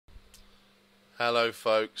Hello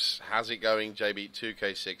folks, how's it going?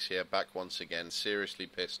 JB2K6 here, back once again, seriously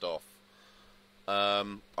pissed off.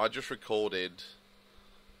 I just recorded,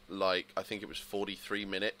 I think it was 43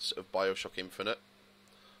 minutes of Bioshock Infinite.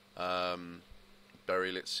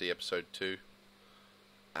 Let's see, episode 2.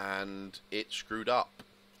 And it screwed up.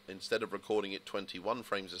 Instead of recording at 21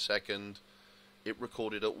 frames a second, it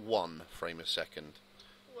recorded at 1 frame a second.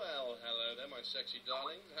 Well, hello there, my sexy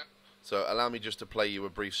darlings. So allow me just to play you a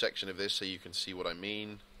brief section of this so you can see what I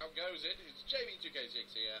mean. How goes it? It's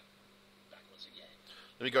JB2K6 here, back once again.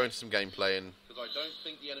 Let me go into some gameplay and... Because I don't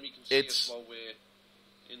think the enemy can see us while we're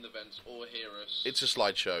in the vents or hear us. It's a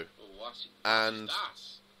slideshow. Oh, I see. And...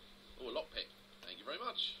 Oh, a lockpick. Thank you very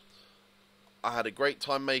much. I had a great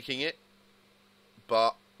time making it,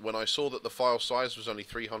 but when I saw that the file size was only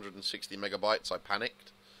 360 megabytes, I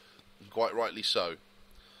panicked. Quite rightly so.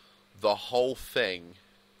 The whole thing...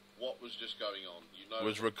 What was just going on? You know,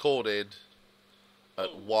 was recorded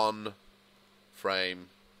at 1 frame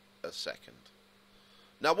a second.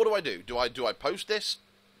 Now, what do? Do I post this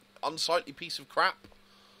unsightly piece of crap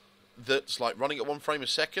that's like running at 1 frame a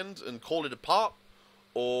second and call it apart,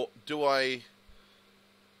 or do I?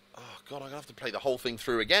 Oh God, I'm gonna have to play the whole thing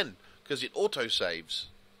through again because it auto saves.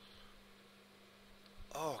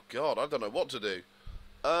 Oh God, I don't know what to do.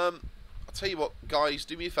 I'll tell you what, guys,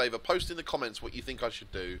 do me a favour, post in the comments what you think I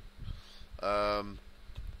should do.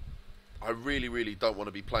 I really don't want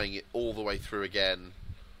to be playing it all the way through again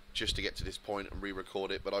just to get to this point and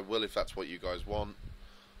re-record it, but I will if that's what you guys want.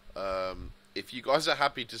 If you guys are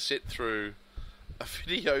happy to sit through a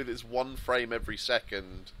video that's 1 frame every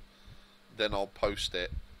second, then I'll post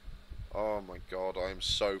it. Oh my God, I am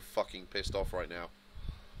so fucking pissed off right now.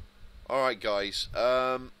 Alright guys,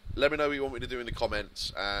 let me know what you want me to do in the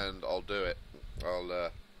comments and I'll do it.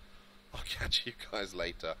 I'll catch you guys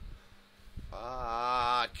later.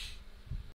 Fuck.